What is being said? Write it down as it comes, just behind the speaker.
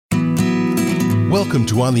Welcome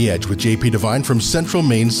to On the Edge with JP Devine from Central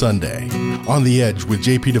Maine Sunday. On the Edge with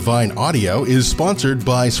JP Devine audio is sponsored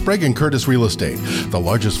by Sprague & Curtis Real Estate, the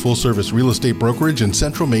largest full-service real estate brokerage in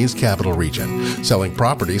Central Maine's capital region. Selling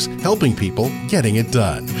properties, helping people, getting it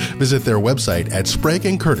done. Visit their website at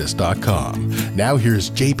spragueandcurtis.com. Now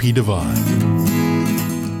here's JP Devine.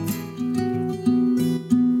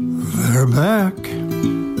 They're back.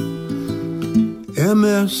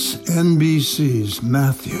 MSNBC's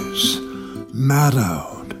Matthews,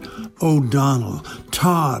 Maddow, O'Donnell,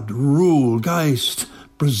 Todd, Rule, Geist,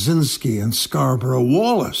 Brzezinski, and Scarborough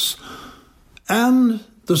Wallace, and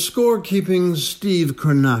the scorekeeping Steve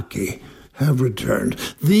Kornacki have returned.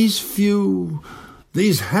 These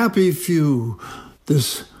happy few,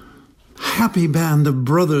 this happy band of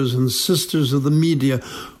brothers and sisters of the media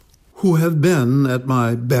who have been at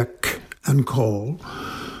my beck and call,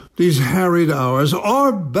 these harried hours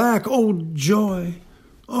are back. Oh, joy.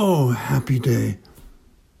 Oh, happy day.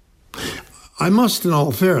 I must, in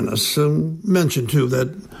all fairness, mention, too,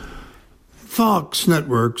 that Fox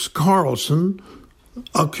Network's Carlson,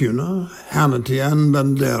 Acuna, Hannity, and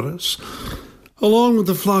Banderas, along with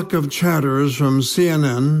the flock of chatterers from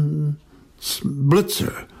CNN,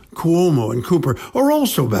 Blitzer, Cuomo, and Cooper, are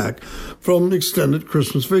also back from extended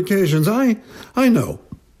Christmas vacations. I know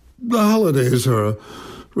the holidays are a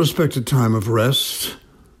respected time of rest,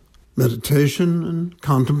 meditation, and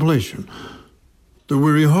contemplation. The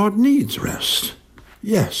weary heart needs rest,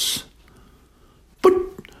 yes. But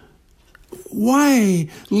why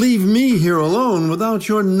leave me here alone without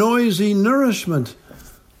your noisy nourishment?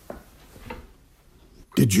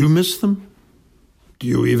 Did you miss them? Do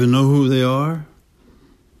you even know who they are?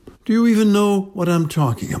 Do you even know what I'm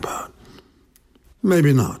talking about?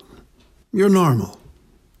 Maybe not. You're normal.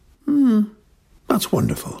 That's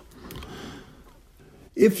wonderful.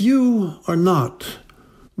 If you are not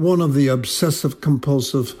one of the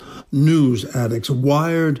obsessive-compulsive news addicts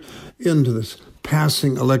wired into this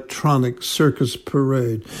passing electronic circus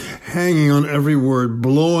parade, hanging on every word,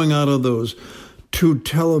 blowing out of those 2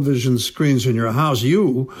 television screens in your house,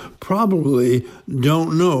 you probably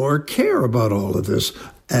don't know or care about all of this.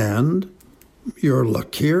 And you're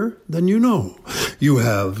luckier than you know. You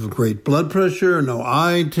have great blood pressure, no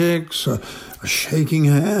eye tics, shaking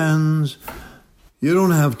hands. You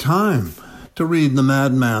don't have time to read the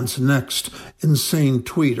madman's next insane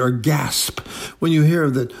tweet or gasp when you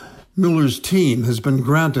hear that Mueller's team has been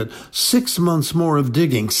granted 6 months more of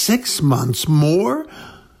digging. 6 months more?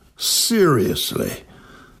 Seriously.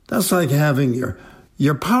 That's like having your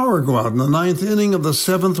power go out in the 9th inning of the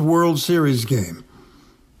 7th World Series game.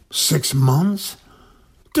 6 months?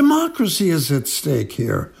 Democracy is at stake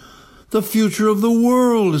here. The future of the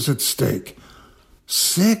world is at stake.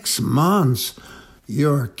 6 months?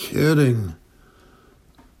 You're kidding.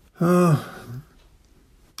 I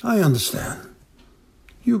understand.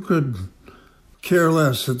 You could care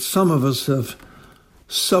less that some of us have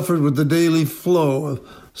suffered with the daily flow of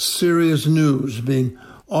serious news being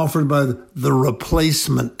offered by the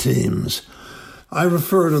replacement teams. I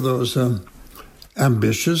refer to those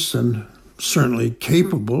ambitious and certainly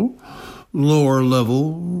capable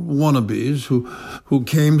lower-level wannabes who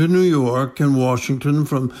came to New York and Washington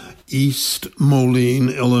from East Moline,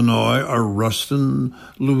 Illinois, or Ruston,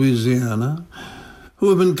 Louisiana, who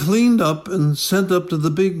have been cleaned up and sent up to the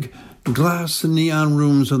big glass and neon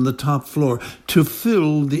rooms on the top floor to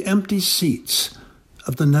fill the empty seats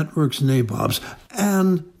of the network's nabobs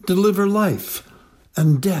and deliver life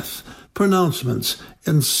and death pronouncements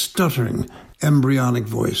in stuttering embryonic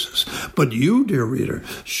voices. But you, dear reader,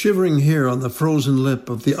 shivering here on the frozen lip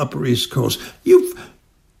of the Upper East Coast, you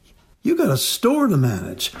got a store to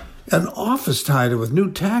manage, an office tied with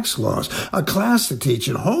new tax laws, a class to teach,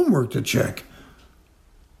 and homework to check,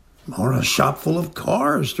 or a shop full of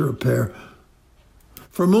cars to repair.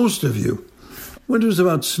 For most of you, winter's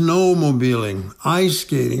about snowmobiling, ice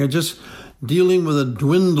skating, or just dealing with a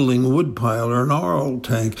dwindling woodpile or an oil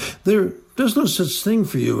tank. There's no such thing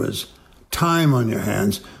for you as time on your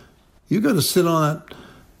hands. You got to sit on that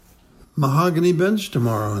mahogany bench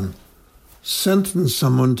tomorrow and sentence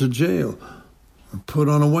someone to jail, or put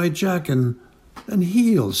on a white jacket and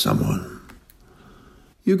heal someone.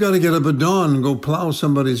 You got to get up at dawn and go plow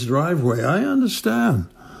somebody's driveway. I understand.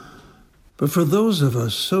 But for those of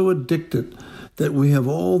us so addicted that we have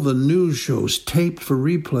all the news shows taped for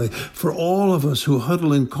replay, for all of us who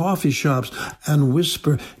huddle in coffee shops and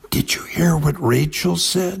whisper, "Did you hear what Rachel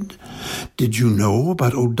said? Did you know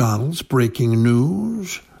about O'Donnell's breaking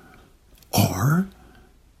news?" Or,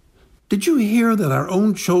 "Did you hear that our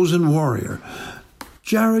own chosen warrior,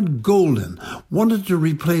 Jared Golden wanted to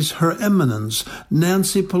replace Her Eminence,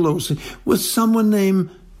 Nancy Pelosi, with someone named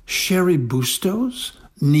Sherry Bustos,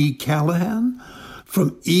 Nee Callahan,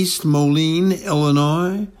 from East Moline,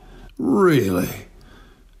 Illinois. Really?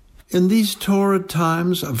 In these torrid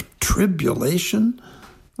times of tribulation?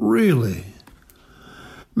 Really?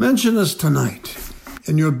 Mention us tonight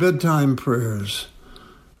in your bedtime prayers.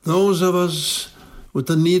 Those of us with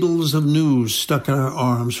the needles of news stuck in our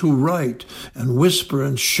arms, who write and whisper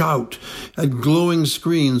and shout at glowing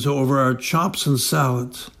screens over our chops and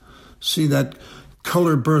salads. See that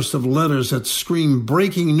color burst of letters that scream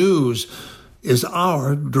breaking news is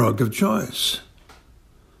our drug of choice.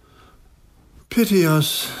 Pity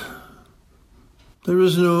us. There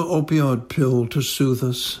is no opioid pill to soothe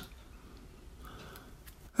us.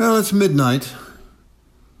 Well, it's midnight.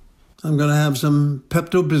 I'm going to have some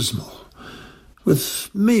Pepto-Bismol with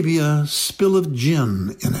maybe a spill of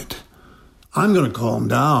gin in it. I'm going to calm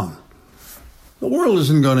down. The world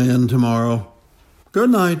isn't going to end tomorrow. Good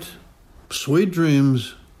night. Sweet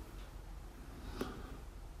dreams.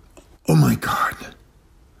 Oh, my God.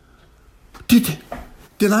 Did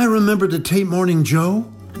I remember to tape Morning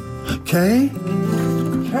Joe? Kay?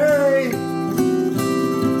 Kay!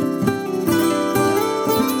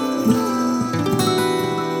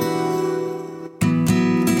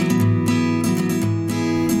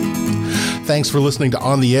 Thanks for listening to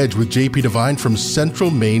On the Edge with JP Devine from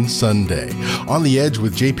Central Maine Sunday. On the Edge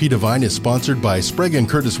with JP Devine is sponsored by Sprague &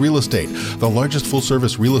 Curtis Real Estate, the largest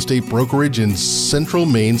full-service real estate brokerage in Central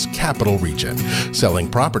Maine's capital region.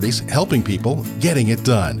 Selling properties, helping people, getting it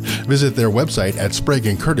done. Visit their website at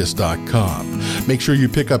spragueandcurtis.com. Make sure you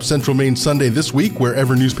pick up Central Maine Sunday this week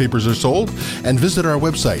wherever newspapers are sold, and visit our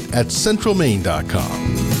website at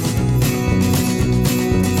centralmaine.com.